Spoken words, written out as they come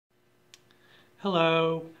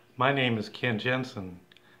Hello, my name is Ken Jensen,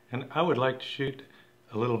 and I would like to shoot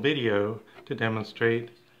a little video to demonstrate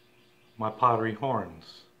my pottery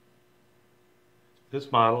horns.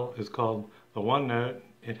 This model is called the One Note.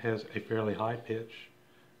 It has a fairly high pitch,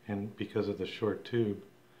 and because of the short tube,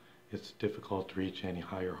 it's difficult to reach any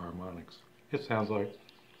higher harmonics. It sounds like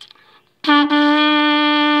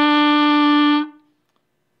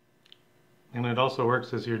and it also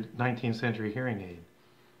works as your 19th century hearing aid.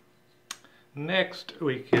 Next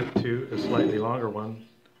we get to a slightly longer one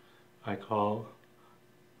I call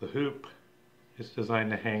the hoop. It's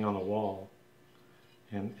designed to hang on the wall,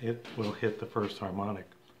 and it will hit the first harmonic.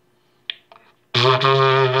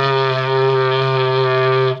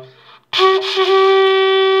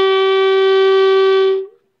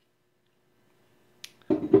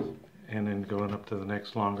 And then going up to the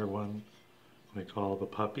next longer one we call the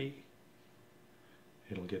puppy.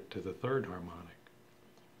 It'll get to the third harmonic.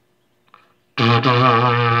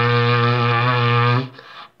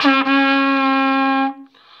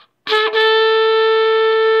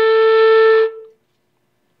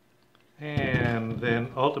 And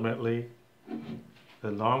then ultimately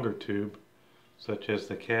the longer tube, such as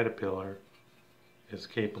the caterpillar, is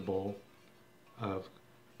capable of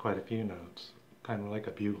quite a few notes, kind of like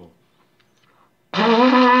a bugle.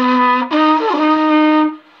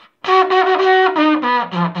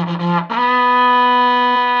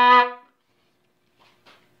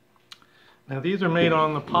 Now these are made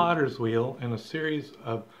on the potter's wheel in a series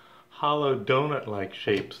of hollow donut-like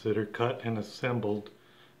shapes that are cut and assembled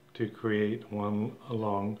to create one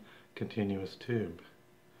long continuous tube.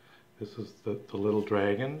 This is the little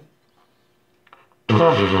dragon.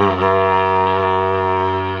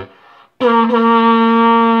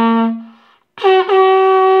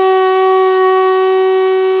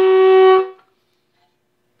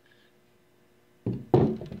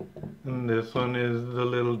 And this one is the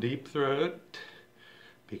little deep throat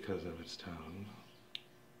because of its tone.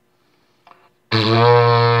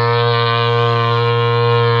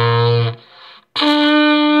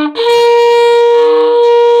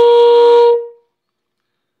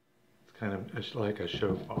 It's kind of like a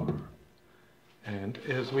shofar. And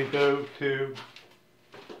as we go to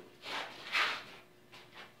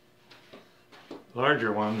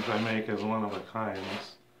larger ones, I make as one of a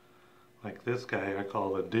kinds. Like this guy I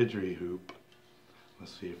call the didgeridoo.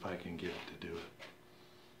 Let's see if I can get it to do it.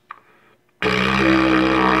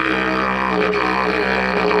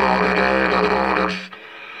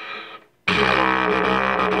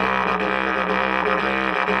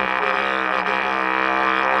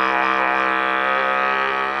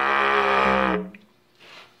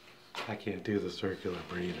 I can't do the circular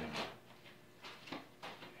breathing.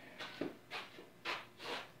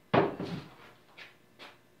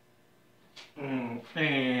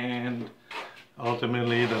 And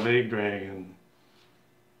ultimately the big dragon.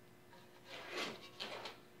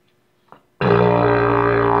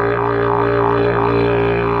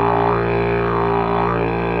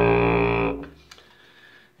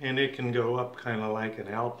 And it can go up kind of like an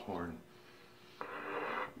Alp horn.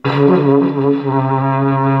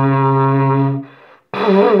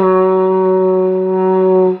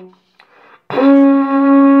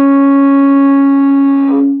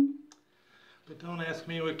 But don't ask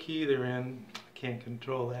me what key they're in. I can't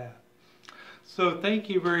control that. So thank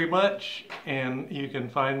you very much, and you can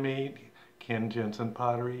find me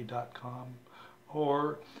kenjensenpottery.com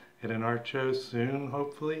or at an art show soon,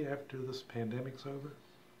 hopefully after this pandemic's over.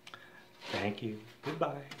 Thank you.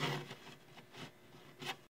 Goodbye.